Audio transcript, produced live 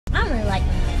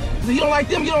So you don't like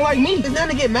them, you don't like me. It's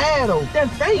nothing to get mad though.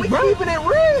 That's fake, bro. We keeping it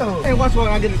real. Hey, watch when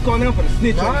I get this corner, I'm finna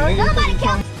snitch on you. Nobody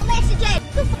cares. Lexi J,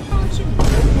 what the fuck wrong with you?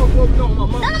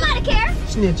 Nobody cares.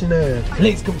 Snitching ass.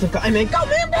 Lex, come to the car. Hey, man, go, man.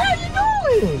 What the hell you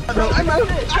doing?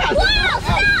 Wow,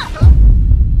 stop.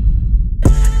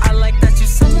 I like that you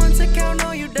someone to count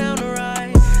on you down the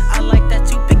ride. I like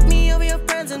that you pick me over your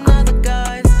friends and other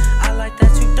guys. I like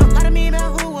that you don't lie to me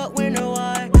about who, what, when, or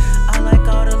why. I like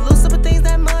all the little simple things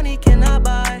that money cannot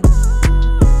buy.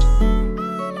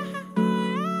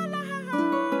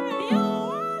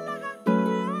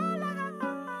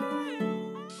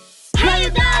 Hey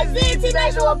you guys, this is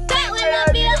T-Max. We're back with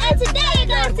another video, and today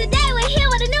we're here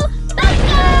with a new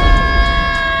banger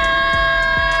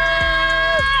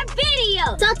video.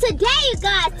 So today, you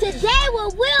guys,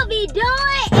 what we'll be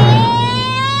doing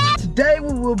is Today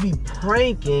we will be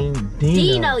pranking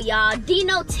Deno. Deno, y'all.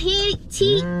 Deno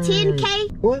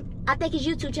 10K. What? I think his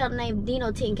YouTube channel name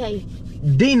Deno 10K.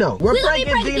 Deno. We're We're gonna be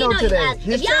pranking pranking Deno today. guys.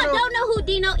 His If y'all channel- don't know who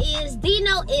Deno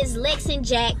is Lex and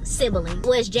Jack's sibling.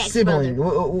 Well, it's Jack's sibling.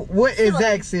 brother. What is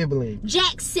Zach's sibling?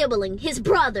 Jack's sibling, his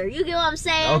brother. You get what I'm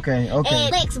saying? Okay. And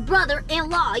Lex's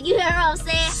brother-in-law. You hear what I'm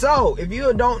saying? So, if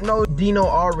you don't know Deno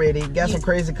already, got some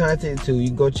crazy content too. You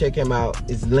can go check him out.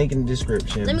 It's linked in the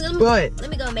description. Let me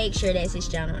go make sure that's his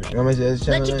channel name.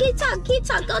 But you keep talking.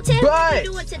 Go tell me what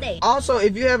you're doing today. Also,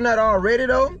 if you have not already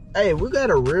though, hey, we got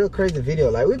a real crazy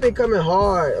video. Like, we've been coming hard.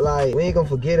 Like, we ain't gonna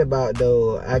forget about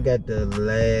though. I got the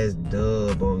last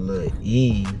dub on Lil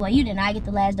E. Well, you did not get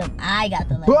the last dub. I got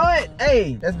the last But dub.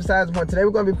 hey, that's besides the point. Today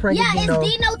we're gonna be pranking Deno.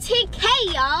 It's Deno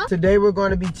 10K, y'all. Today we're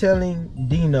gonna be telling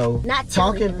Deno, Not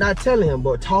telling him,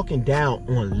 but talking down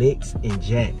on Lex and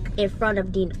Jack in front of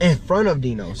Deno. in front of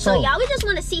Deno. So y'all, we just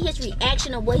want to see his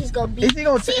reaction of what he's gonna be. Is he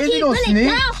gonna really snitch?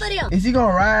 down for them. Is he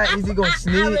gonna ride? Is he gonna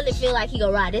snitch? I really feel like he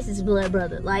gonna ride. This is blood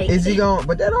brother. Like, Is he gonna?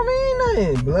 But that don't mean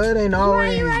nothing. Blood ain't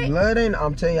always. right. Blood ain't.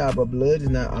 I'm telling y'all, but blood is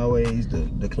not always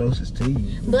the closest to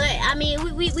you. But I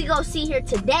mean, we gonna see here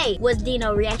today what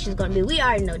Deno reaction is gonna be. We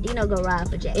already know Deno gonna ride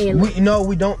for Jack.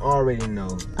 We don't already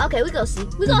know. Okay, we gonna see.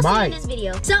 We gonna see might. in this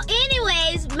video. So,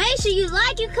 anyways, make sure you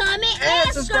like, you comment,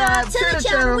 and subscribe to the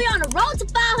channel. We on the road to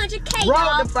 500K,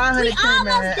 y'all. Road to 500K, we almost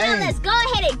man. there. Hey. Let's go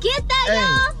ahead and get that,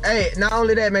 y'all. Hey, not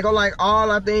only that, man, go like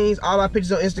all our things, all our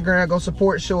pictures on Instagram. Go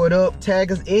support, show it up,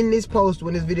 tag us in this post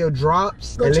when this video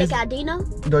drops. Go check out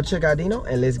Deno. Go check out Deno,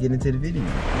 and let's get into the video.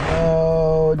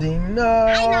 Oh,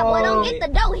 Deno. I know, boy, don't get the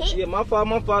dough hit. Yeah, my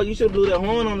fault. You should blew that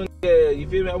horn on the you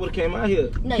feel me? I would've came out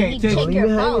here. No, you need to check your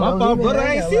phone. My fault, brother.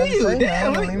 I ain't see you.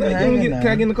 Damn, can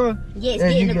I get in the car? Yes,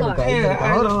 get in the car.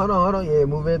 Hold on. Yeah,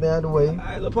 move everything out of the way. All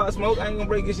right, little pop smoke. I ain't gonna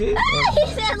break your shit. He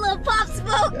said little pop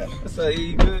smoke. So,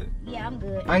 you good? Yeah, I'm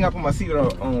good. I ain't gotta put my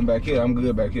seatbelt on back here. I'm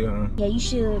good back here, huh? Yeah, you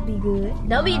should be good.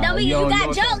 Don't be. You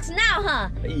got jokes now, huh?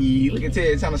 Hey, look at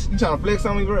Ted. You trying to flex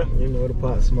on me, bro? You know the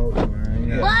pot smoke, man.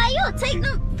 Yeah. Boy, you'll take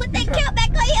them, put that cap back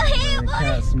on your head, boy.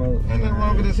 Pot smoke. Ain't nothing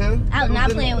wrong with this here. I was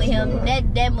not playing with him.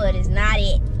 That mud is not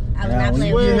it. I was not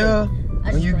playing with him.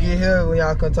 When you get here, when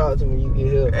y'all come talk to me, when you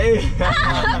get here. Hey.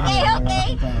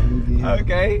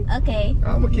 Okay.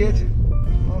 I'ma catch you.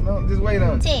 No, just wait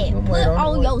on it. Ted, put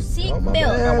on your seatbelt.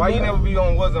 Now, why you never be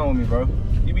on what's on me, bro?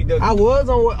 You be ducking. I was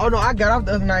on. Oh no, I got off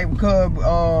the other night because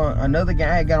another game.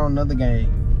 I had got on another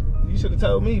game. You should have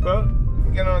told me, bro.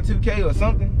 Get on 2K or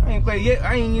something. I ain't played yet.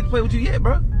 I ain't get to play with you yet,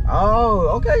 bro. Oh,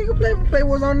 okay. You can play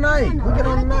what's on tonight. We get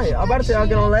on tonight. I'm about to say I'll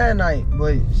get on last night,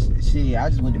 but shit, I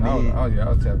just went to bed. Oh yeah, I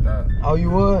was tapped out. Oh,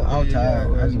 you was? I was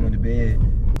tired. I just went to bed.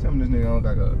 Tell me this nigga on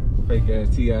like a fake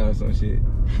ass T.I. or some shit.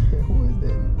 Who is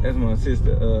that? That's my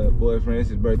sister boyfriend. It's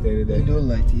his birthday today. You do it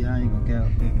like T.I. ain't gonna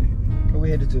count. Where we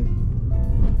headed to?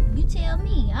 You tell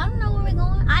me. I don't know where we're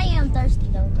going. I am thirsty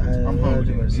though. I'm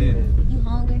hungry. You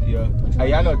hungry? Yeah. Hey,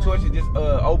 y'all know Torches just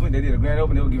opened. They did a grand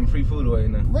opening. They were giving free food away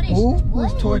now. What is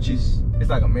Who's Torches? It's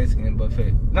like a Mexican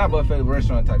buffet. Not buffet,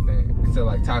 restaurant type thing. They sell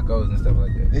like tacos and stuff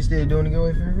like that. They still doing the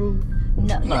giveaway free food?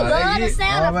 No, you love the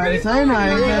sound of free food.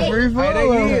 Free food.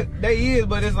 Hey, they is,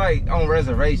 but it's like on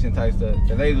reservation type stuff.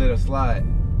 So they let us slide.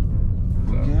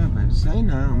 So. Okay, I'm about to say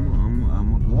now. I'm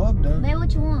gonna go up though. Man,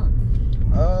 what you want?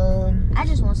 I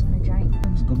just want something to drink.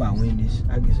 Let's go by Wendy's.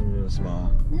 I get some real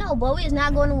small. No, but we is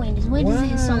not going to Wendy's. Wendy's Why?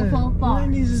 is so far.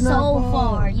 Wendy's is not so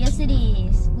far. Yes, it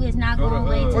is. We is not going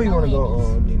away to Where you no want to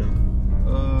Wendy's. go,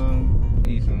 Deno?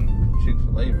 Eat some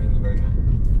Chick-fil-A really right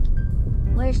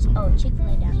now. Where's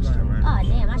Chick-fil-A down the street? Right. Oh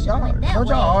damn, I should have went that Don't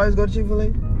way. y'all always go to Chick-fil-A?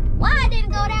 Why I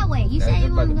didn't go that way? You said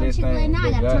you want to go to Chick-fil-A. Now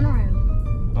I gotta turn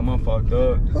around. I'm on fucked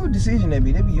up. Who decision that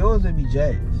be? That be yours or that be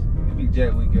Jack's? It be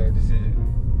Jack weekend decision.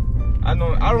 I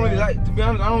don't really like, to be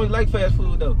honest, I don't really like fast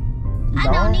food though. I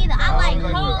don't either. I like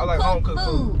home home cooked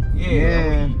food.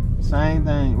 Yeah. Same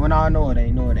thing. Well, no, I know it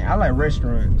ain't. I like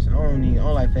restaurants. I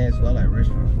don't like fast food. I like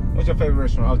restaurants. What's your favorite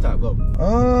restaurant off top?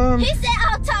 Go. He said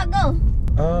off top, go.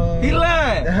 He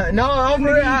lied. No, I'm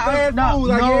real. Fast food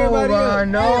like everybody else.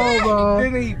 No, bro.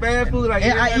 Didn't eat fast food like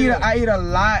everybody else. I eat a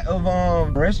lot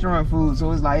of restaurant food, so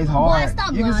it's like it's hard. Boy,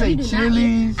 stop you can lying. say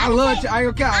Chili's. I love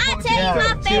Chili's. I tell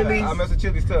you my favorite. I mess with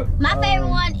Chili's tough. My favorite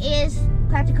one is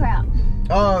Crafty Crowd.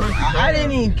 I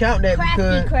didn't even count that Crafty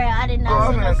because Crowd. I didn't know.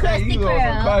 I'm gonna say Crafty you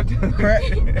on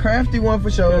Crowd. Crafty one for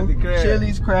sure.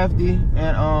 Chili's Crafty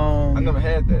and I never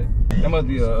had that. That must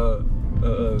be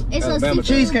it's Alabama a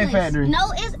Cheesecake place. Factory.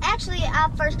 No, it's actually I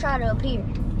first tried it up here.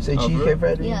 Say Oh, Cheesecake really?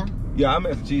 Factory? Yeah. Yeah, I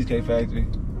mess with Cheesecake Factory.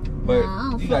 But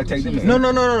Nah, you gotta take them.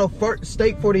 No.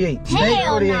 Steak 48. Steak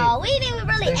Hell 48. no, we didn't even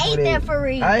really Steak ate 48. that for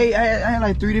real. I had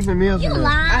like 3 different meals. You from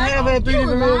lying? there. I have had 3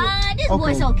 different meals. This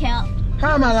boy so count.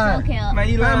 How am I lying? So count. Man,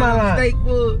 you lying on steak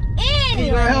food.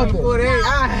 Anyway.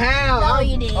 I have. No,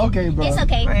 you did. Okay, bro. It's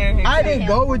okay. Man, I didn't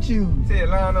go with you. Said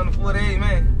lying on the 48,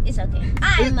 man. It's okay.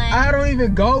 Alright, man. I don't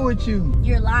even go with you.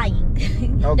 You're lying.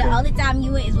 Okay. The only time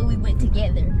you went is when we went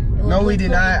together. No, we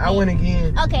did not. I went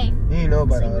again. Okay. You didn't know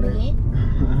about So all you that. went?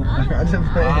 I'm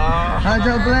just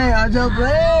playing. I'm just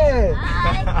playing.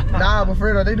 Nah, but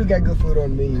Fredo, they do got good food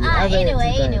on the menu.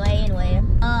 Anyway.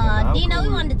 Deno, we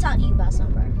wanted to talk to you about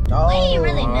something, bro. It ain't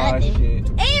really nothing. Shit.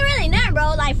 It ain't really nothing,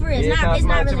 bro. Like, for real. It's not really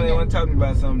Somebody want nothing. to talk to me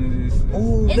about something.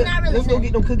 Ooh, It's not really let's go nothing.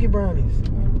 get them cookie brownies.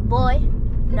 Boy,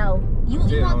 no. You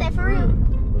want that for real?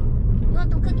 You want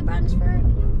them cookie brownies for real?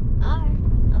 Alright.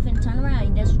 I'm finna turn around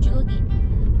and that's what you gonna get.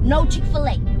 No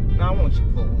Chick-fil-A. No, I want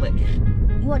Chick-fil-A.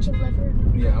 You want Chick-fil-A for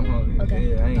real? Yeah, I'm hungry. Okay.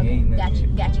 Yeah, I ain't eating that.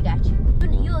 Got you.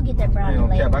 You'll get that I brownie don't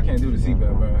later. cap. I can't do the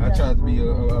seatbelt, bro. I tried to be a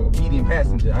obedient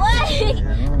passenger. What?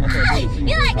 You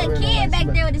You like a kid back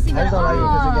there with the I just don't like it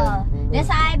 'cause seatbelt. That's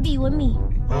how it be with me.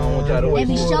 I don't want y'all to They wait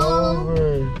be for it.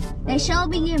 show. They show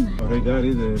be giving. Oh, they got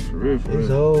his ass for real, for It's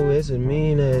real. it's a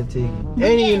mean ass ticket.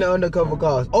 Ain't even the undercover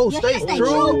cost. Oh, Yeah, State State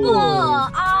Trooper. Trooper.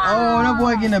 Oh, that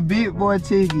boy getting a big boy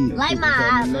ticket. Like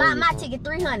my ticket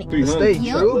 300. 300. State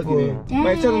Yup. Trooper.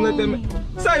 Man, tell him let that man.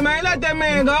 Say, man, let that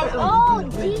man go. Oh,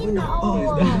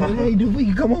 Deno. Hey, dude, we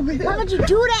can come over here. Why would you do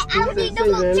that? I don't need no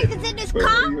little chickens in this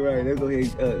car. You're right. Let's go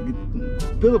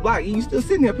ahead. Pill a block. You still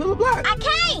sitting there. Pill a block. I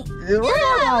can't. You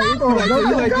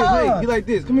You like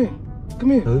this. Come here. Come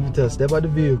here. You can tell, step out the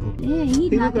vehicle. Yeah, he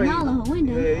He look knocking like- all of her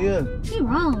windows. Yeah. He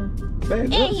wrong. Back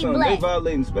And up, he son. black. They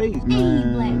violating space. And he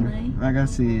black, man. Like I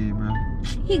said, bro.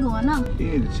 He going off. You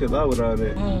need to chill out with all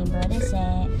that. Dang, bro, that's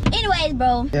sad. Anyways,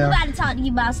 bro, Yeah. we about to talk to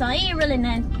you about something. It ain't really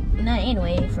nothing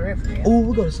anyway, for real. Oh,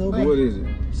 we go to Subway. What is it?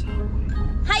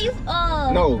 How you,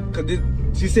 No, cause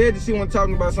she said that she wanted to talk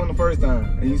about something the first time,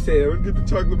 and you said we get the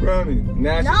chocolate brownie.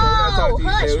 Now she said, when I talk No, to you,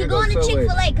 hush, said, we go going to Subway.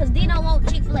 Chick-fil-A, because Deno want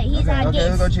Chick-fil-A. He's our Okay, let's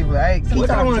guest. go Chick-fil-A. Hey, What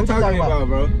y'all want to talk to me about,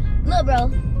 bro? Look,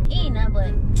 bro, it ain't nothing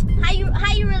but,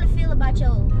 how you really feel about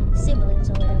your siblings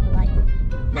or whatever, like,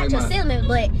 not Like your mine. siblings,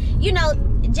 but, you know,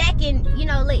 Jack and, you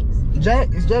know, Lex.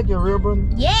 Is Jack your real brother?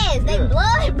 Yes, they Yeah.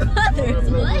 blood brothers,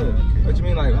 what? What you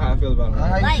mean, like how I feel about How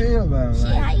him? you Like, feel about him?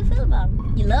 Shit, how you feel about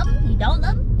them? You love them? You don't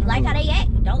love them? You like how they act?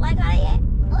 You don't like how they act?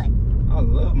 What? I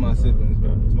love my siblings,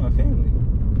 bro. It's my family.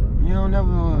 You don't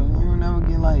never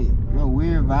get like no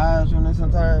weird vibes from them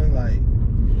sometimes,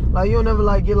 like you don't never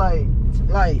like get like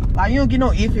you don't get no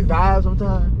iffy vibes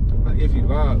sometimes. Like if you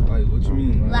vibe, like what you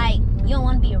mean? Like, you don't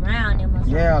want to be around them or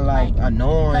something. Yeah, like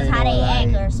annoying. Because how or, they like,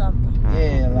 act or something.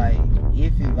 Yeah, like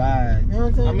iffy vibes. You know what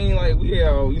I'm saying? I mean, like we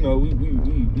all, you know, we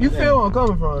you feel where I'm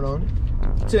coming from, don't you?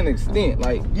 to an extent,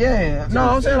 like Yeah. No,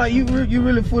 I'm saying like you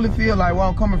really fully feel like where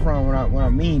I'm coming from what I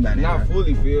mean by that. not right?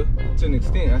 fully feel to an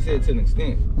extent. I said to an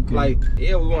extent. Okay. Like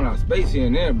yeah, we want our space here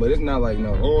and there, but it's not like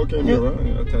no. Oh, I can't be Yeah. around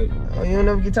here. I tell you, Oh, you don't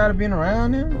never get tired of being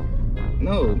around them?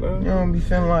 no, bro. You don't be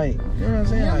feeling like, you know what I'm You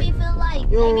saying? don't Like, be feel like you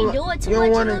they don't, be doing too you much don't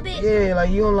a wanna, little bit? yeah, like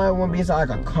you don't like want to be inside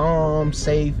like a calm,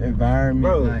 safe environment.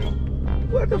 Bro.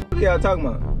 Like, What the fuck y'all talking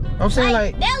about? I'm saying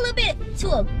like they're a little bit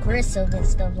too aggressive and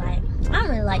stuff. Like, I don't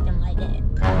really like them like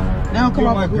that. they don't come You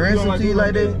off don't like who- you aggressive don't like to you who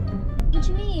like like that. What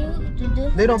you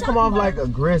mean? They don't come off like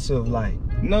aggressive, like.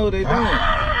 No, they don't.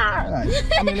 like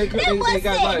I mean, they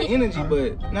got a lot of energy,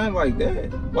 but not like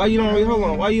that. Why you don't really hold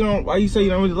on? Why you say you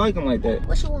don't really like them like that?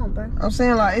 What you want, bro? I'm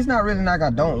saying like it's not really like I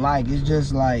don't like. It's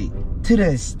just like to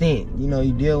the extent, you know,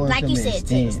 you deal with Like to you the said,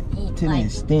 to the extent, to the like,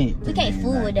 extent. We can't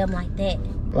fool with them like that.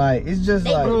 Like it's just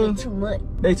They like really too much.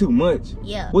 They too much.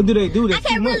 Yeah. What do they do? I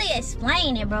can't really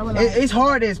explain it, bro. Like, it's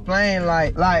hard to explain.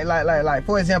 Like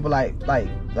for example, like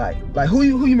who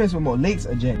you mess with more, Lex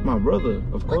or Jack? My brother,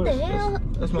 of course. what the hell?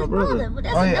 That's my His brother. But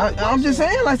that's Oh, yeah, another I'm just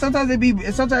question. saying, like sometimes it be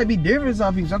different. with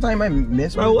Some people, sometimes you might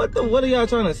mess with. Bro, what are y'all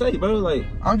trying to say, bro? Like,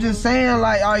 I'm just saying,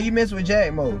 like, oh, you mess with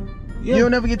Jack more. Yeah. You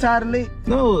don't never get tired of lick?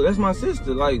 No, that's my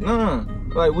sister. Like, nah.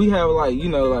 Like, we have, like, you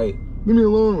know, like, leave me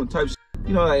alone type shit.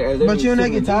 You know, like, but you don't never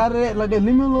get tired of that? Like, that,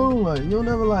 leave me alone. Like, you don't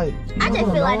never, like... I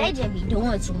just feel like they just be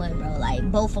doing too much, bro.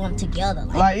 Like, both of them together.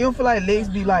 Like, you don't feel like Lex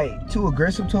be, like, too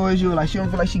aggressive towards you? Like, she don't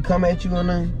feel like she come at you or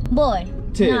nothing? Boy.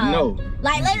 No.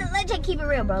 Like, let's just keep it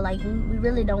real, bro. Like, we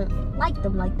really don't like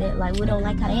them like that. Like, we don't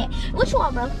like how they act. What you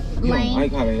want, bro? You don't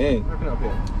like how they act.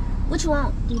 What you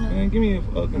want, Deno? Man, give me a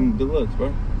fucking deluxe,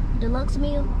 bro. Deluxe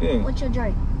meal? Yeah. What's your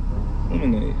drink?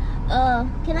 Lemonade.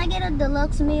 Can I get a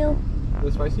deluxe meal?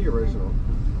 The spicy or original?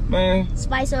 Man.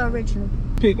 Spicy or original?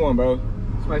 Pick one, bro.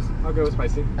 Spicy. I'll go with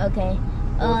spicy. Okay.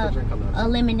 What's the drink on that? A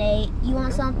lemonade. You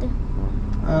want something?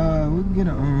 We can get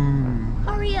a,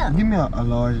 Hurry up. give me a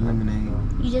large lemonade.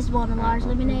 You just want a large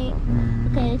lemonade?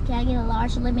 Mm-hmm. Okay, can I get a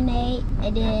large lemonade?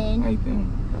 And then, How you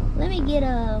feeling? let me get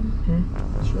a...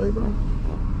 Straight, bro?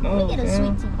 No, Let me get a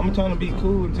man. sweet tea. I'm trying to be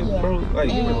cool until, Yeah. bro. Like,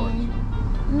 And,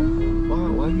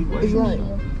 why It's you? like,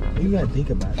 you gotta think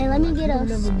about it. and let me Like, get you a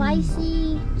never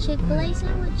spicy Chick-fil-A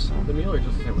sandwich. The meal or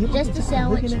just a sandwich? Just a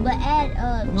sandwich, but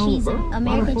add No, cheese, bro. American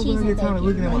Why the fuck cheese I and get tired of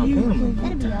looking bacon. at my camera?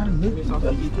 That'll be all.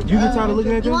 You get tired of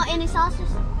looking at You them? want any sauces?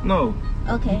 No.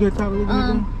 Okay. You get tired of looking at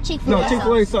them? Chick-fil-A No,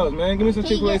 Chick-fil-A sauce. sauce, man. Give me some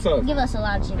Can you Chick-fil-A sauce. give us a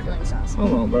lot of Chick-fil-A sauce.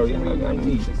 Hold on, bro. You got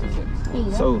me. Here you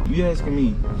go. So, you asking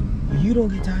me, You don't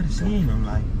get tired of seeing them,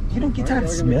 like, you don't get tired of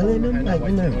smelling them, like,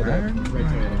 when they're around.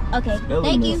 Okay, smelling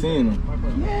thank them, you. seeing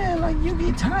them. Yeah, like, you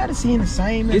get tired of seeing the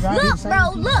same. This- Look,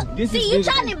 bro, look. This is See, you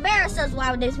bigger trying to than- embarrass us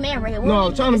while this man right here. No,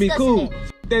 I'm trying to be cool. It.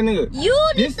 That nigga. You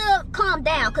need This- to calm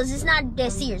down, cause it's not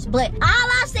that serious. But all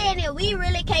I'm saying is we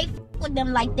really can't f with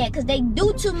them like that, cause they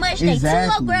do too much. They too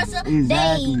aggressive.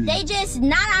 Exactly. They just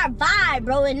not our vibe,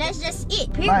 bro, and that's just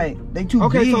it. Period. Like, they too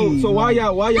Okay, big. so why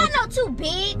y'all? Not no too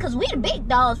big, cause we the big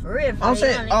dogs for real. I'm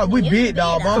saying, we big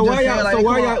dog, but So I'm why just y'all? saying, like, So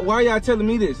why come y'all? Why y'all telling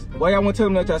me this? Why y'all want to tell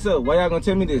me that yourself? Why y'all gonna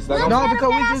tell me this? Like, Look, I'm, No, because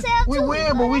we ourselves just, we too,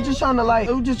 will, but we just trying to, like,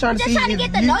 we just trying to Just see trying to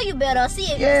if get to know you better.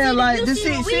 See if Yeah, see, like, do to you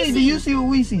see what we see, do you see what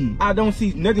we see? I don't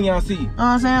see nothing y'all see. You know what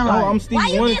I'm saying? Like, No, I'm still Why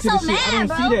you wanting get to so the shit. I mad,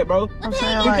 don't bro? see that, bro. What the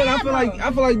saying, hell like- you Because mad,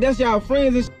 I feel like that's y'all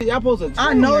friends and shit. Y'all supposed to. Tell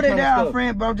I me know that that kind they're of our stuff.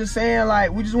 friend, but I'm just saying,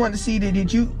 like, we just want to see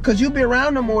that you, cause you be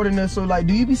around them more than us. So, like,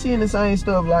 do you be seeing the same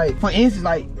stuff? Like, for instance,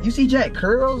 like, you see Jack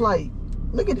curls, like,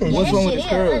 look at this. Yeah, What's that wrong shit with is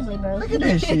this girl? ugly, bro. Look at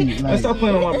that shit. Man, Like, stop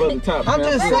playing on my brother top. I'm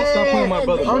man. just Stop saying. playing on my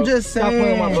brother, bro. I'm just Stop playing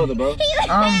on my saying. brother, bro.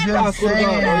 I'm just swear to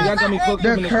God, bro. saying. Y'all got me fucked up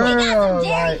in The this curl,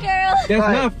 Jerry like, girl. That's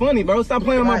Like- not funny, bro. Stop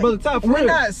playing on my like, brother top. For we're real.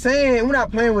 not saying, we're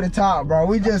not playing with the top, bro.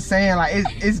 We just saying, like,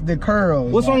 it's the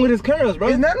curls. What's like, wrong with his curls, bro?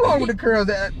 There's nothing wrong with the curls.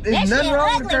 There's That nothing shit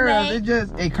wrong with the ugly, curls. man. It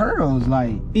just, it curls,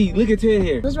 like, He look at Ted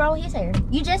here. What's wrong with his hair?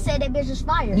 You just said that bitch was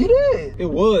fire. you did. It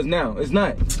was now. It's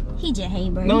not. He just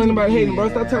hate, bro. No, He anybody hating, bro.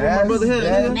 Stop talking about my brother here.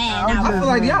 That's- nigga. Man, I'm nah, I just feel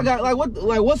like saying. y'all got like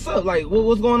what's up? Like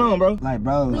what's going on, bro? Like,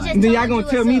 bro, We like, just- And then y'all told gonna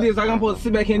you tell what's me up. this? Like I'm supposed to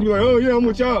sit back here and be like, oh yeah, I'm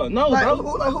with y'all. No, like, bro.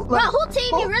 Bro, who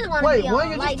team you really want to wait, be on? when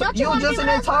you Like, just, don't you wanna was just be in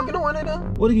there with us? talking to one of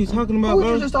them? What are you talking about, Who was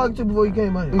bro? you just talking to before you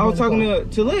came out? I was talking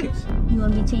to Lex, You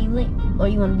want to be team lit or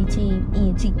you want to be team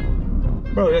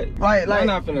ENT? bro. That, Like, y'all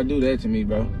not finna do that to me,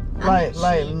 bro. like,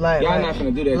 Y'all not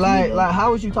finna do that to me, bro. like,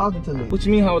 how was you talking to Liz? What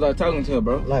you mean? How was I talking to her,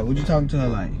 bro? Like, what you talking to her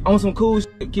like? On some cool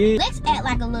shit, kid. Let's act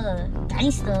like a little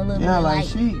gangster, a little Yeah, bit. like,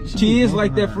 She is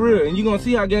like that for real, and you gonna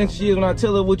see how gangster she is when I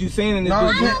tell her what you saying in this No,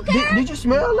 video. don't care. did you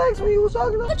smell Lex when you was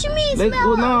talking to her? What you mean Lex- smell?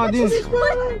 well, no, I What didn't. you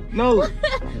smell like? No.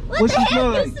 What What the she hell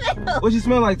smell you like? smell? What she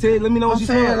smell like, Ted? Let me know what I'm she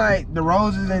smell saying, like. like, the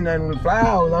roses and the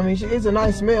flowers. I mean, it's a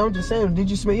nice smell. I'm just saying, did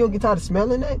you smell? You don't get tired of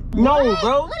smelling that? No,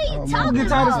 bro. What are you Oh, I talking don't get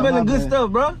tired of about? smelling My good bad.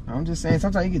 stuff, bro. I'm just saying,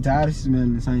 sometimes you get tired of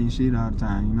smelling the same shit all the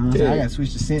time. You know what I'm saying? Yeah. I gotta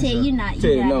switch the sense Tell up. you not, Tell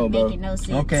you you not no, bro. making no sense.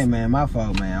 Okay, man, my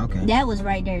fault, man. Okay. That was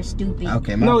right there stupid.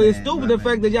 Okay, my No, bad, it's stupid my the bad.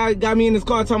 fact that y'all got me in this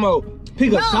car talking about pick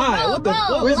a Bro, side. bro, What the bro.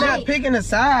 fuck? We're Like- not picking a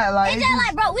side, like, It's just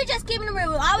like, bro, we just keeping it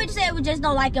real. All we just said, we just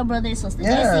don't like your brother and sister.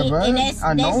 Yeah, That's it. bro. And that's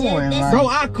I know it. him, That's like- Bro,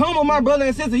 I come with my brother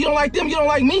and sister. You don't like them, you don't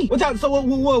like me. What y'all, so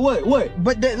what?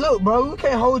 but that, look, bro, you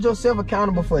can't hold yourself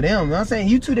accountable for them. You know what I'm saying?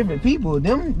 You two different people.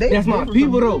 Them, they That's my different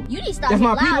people from though. You need to stop That's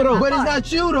my getting people loud. though. But it's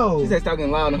not you though. She said stop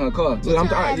getting loud in her car. Look,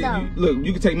 your ass look,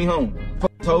 you can take me home.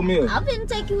 Fuck this whole meal. I'm finna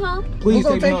take you home. Please Who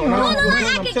gonna take me take you home. home? No, No, no, I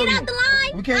I'm can get telling out you. the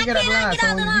line. We can't get out the line, Get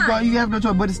out the so line. you have no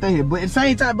choice but to stay here. But at the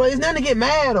same time, bro, it's nothing to get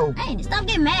mad though. Hey, stop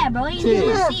getting mad, bro. Ain't Yeah. you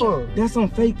Mad see for? That's some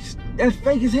fake. That's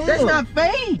fake as hell. That's not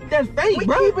fake. That's fake, We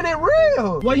bro. keeping it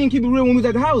real. Why you didn't keep it real when we was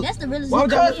at the house? That's the realest. Why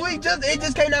would y'all- Because it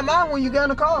just came out my mind when you got in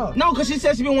the car. No, cause she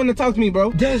said she been wanting to talk to me,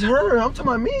 bro. That's her. I'm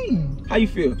talking about me. How you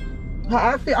feel?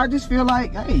 I just feel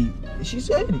like, hey, she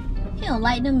said it. He don't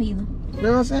like them either. You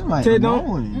know what I'm saying? Like, Ted come don't?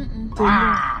 on.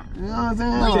 Mm-mm. You know what I'm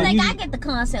saying? Where you Like, think you- I get the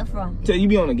concept from? Tell you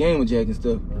be on the game with Jack and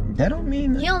stuff.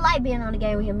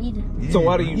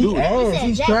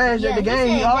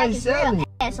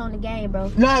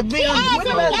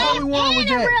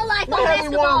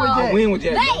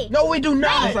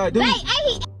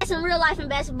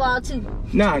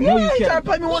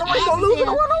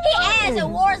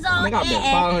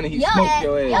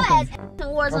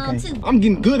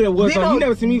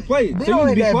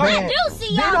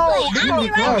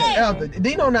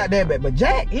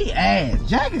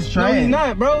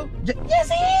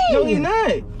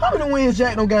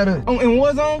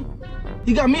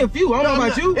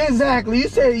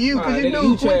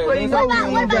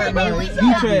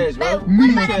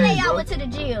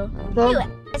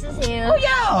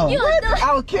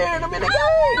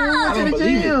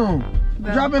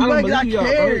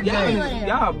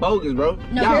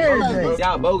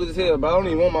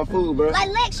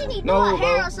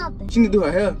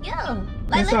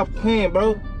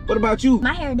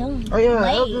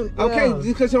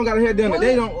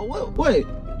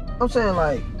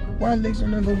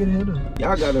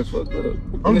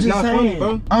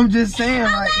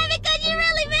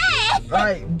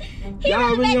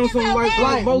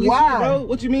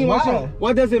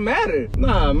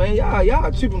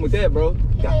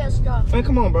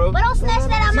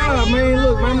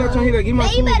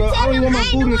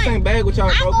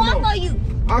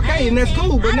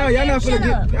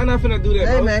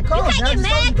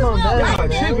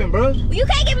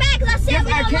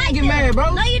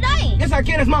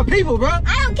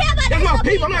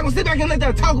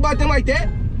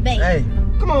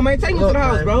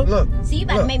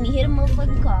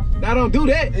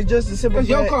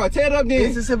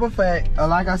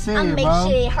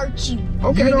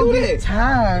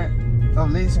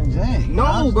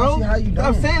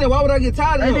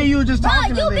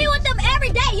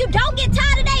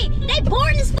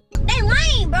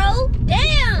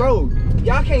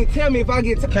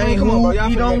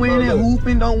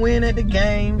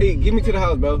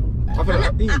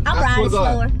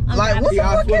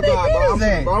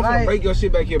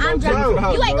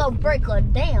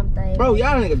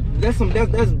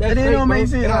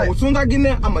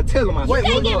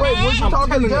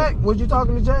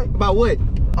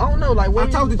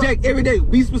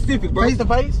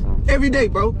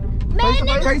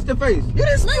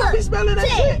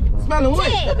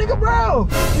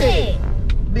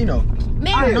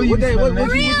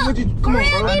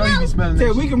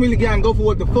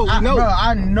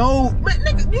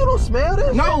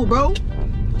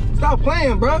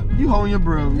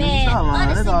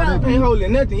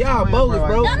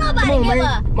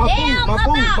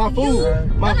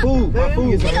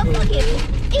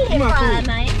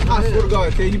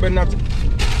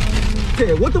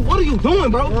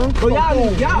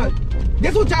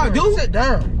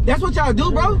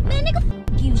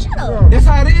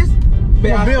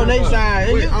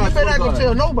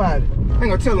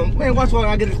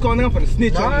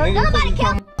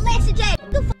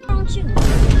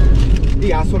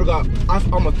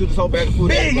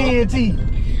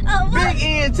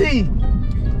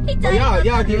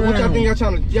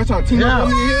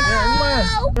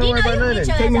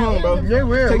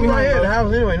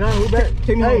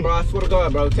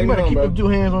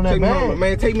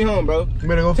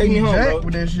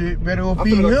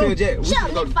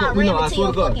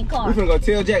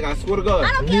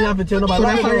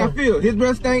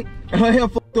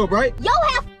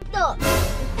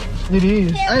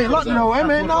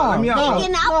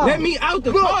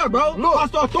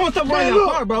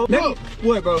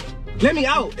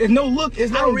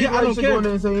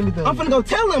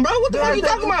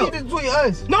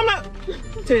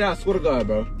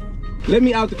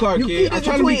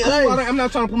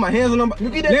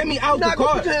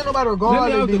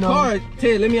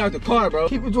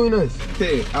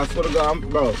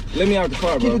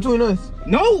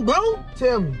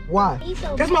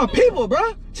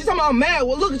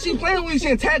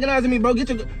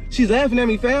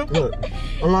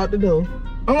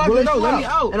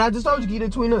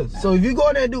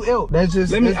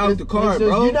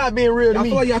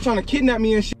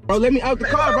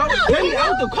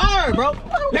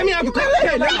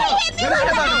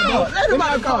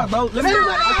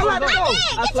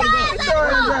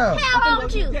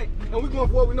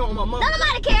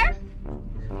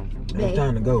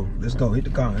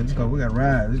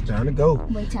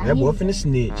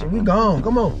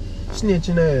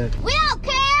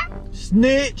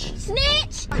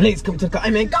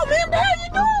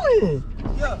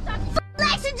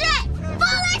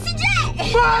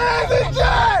 that's a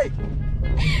J!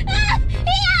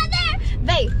 He out there!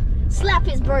 Babe, slap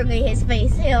drop his burger in his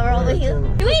face. Hell over here.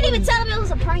 We didn't even tell him it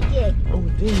was a prank yet. Oh,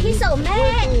 damn. He's so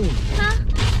mad. Huh?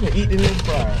 Eat the nigga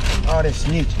fries. All that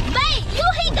snitch. Babe,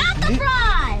 he got the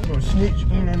fries. You snitch,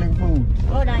 eat that nigga food.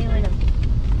 Hold on, you in him.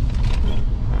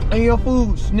 Ain't your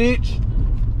food, snitch.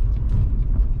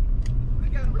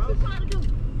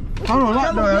 Hold on,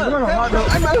 hot dog. Hold on, hot dog.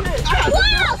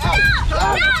 Whoa,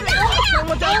 stop!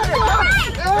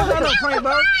 No, That's not no prank,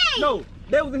 bro. No,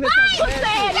 that was in his house. It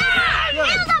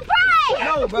was a prank!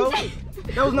 No, bro.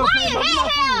 That was no prank, bro. Get my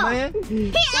food, man. He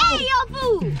ate your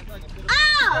food.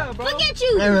 Oh, bro. look at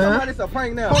you. Hey, man. Somebody's a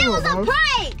prank now. It was a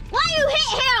prank. Why you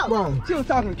hit him? Bro, She was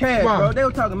talking cash, Bro. bro. They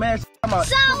were talking mad shit about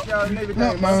So? y'all and everything,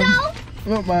 Look, bro. man. So,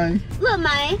 look, man. look,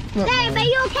 man. Look, Hey, man. man,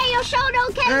 you okay? Your shoulder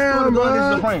okay? Damn, Bro, this is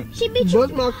a bro. prank. She beat you.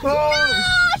 Bust my car. No,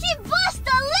 she bust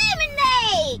the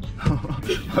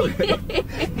lemonade.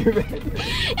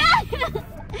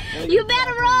 You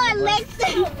better run,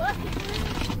 Lexi.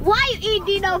 Why you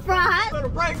eat Deno fries? Put a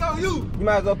prank on you. You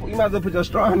might as well put your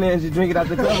straw in there and just drink it out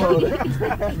the cup holder.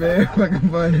 Very fucking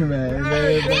funny, man.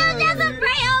 It was just a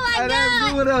prank. Oh my Hey, that's god.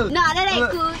 cool with us. No, that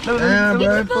ain't cool. Damn, Get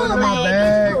bro. your Put food, it in my man.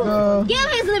 bag, bro. Give him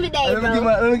his lemonade, Let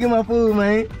bro. me get my food,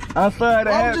 man. I'm sorry to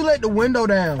Why have. would you let the window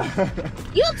down?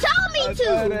 You told me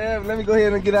to. Let me go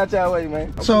ahead and get out y'all way,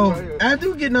 man. I'm So, right here. after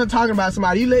you get done talking about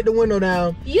somebody, you let the window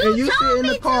down, You and you told sit in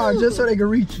the me car to. just so they can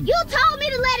reach you. You told me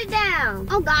to let it down.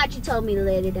 Oh God, you told me to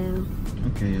let it down.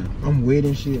 Okay, yeah. I'm wet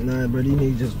and shit now, bro. These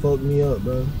niggas just fucked me up,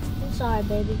 bro. I'm sorry,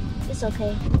 baby. It's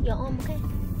okay. Your arm okay?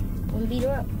 Wanna beat her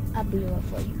up? I'll beat her up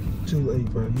for you. Too late,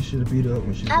 bro. You should have beat her up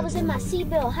when she I was in my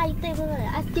seatbelt. How you think we're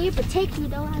gonna? I did protect you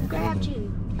though. I grabbed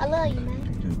you. I love you,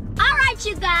 man. Alright,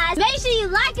 you guys. Make sure you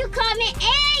like, you comment,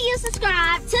 and you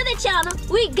subscribe to the channel.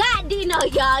 We got Deno,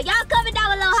 y'all. Y'all comment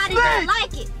down below how did y'all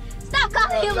like it. Stop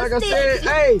calling him Like a I said, stick.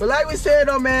 hey, but like we said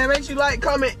though, man, make sure you like,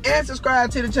 comment, and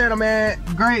subscribe to the channel, man.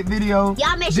 Great video.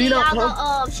 Y'all make sure Deno,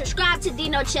 y'all go subscribe to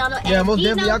Deno channel. Yeah, and most Deno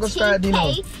definitely y'all go subscribe to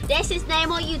Deno. 10K. That's his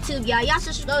name on YouTube, y'all. Y'all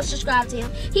should go subscribe to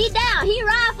him. He down. He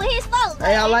ride for his folks.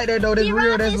 Hey, I man. like that though. That's He real.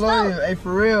 ride for That's his loyal. folks. Hey,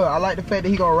 for real. I like the fact that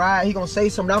he gonna ride. He gonna say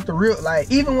something off the real.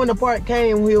 Like even when the part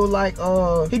came, he was like,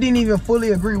 he didn't even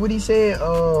fully agree what he said.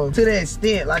 To the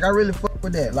extent, like I really fuck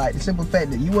with that. Like the simple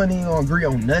fact that you wasn't even gonna agree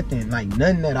on nothing, like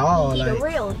nothing at all. He Like the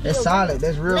real. He that's the solid. real.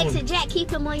 That's real. Lex and Jack, keep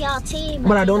him on y'all team.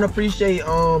 But I don't appreciate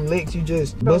Lex. You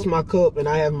just bust my cup and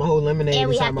I have my whole lemonade And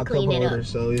we inside have to my cup clean it holder. up.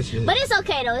 So it's just. But it's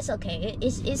okay though. It's okay.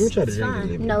 It's You try to drink fine.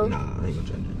 it. No, Nah, I ain't gonna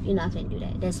try to do you're not finna do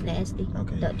that. That's nasty.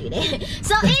 Okay. Don't do that.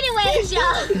 So anyways, y'all,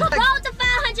 roll to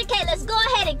 500K. Let's go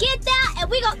ahead and get that,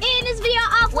 and we gonna end this video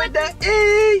off With with that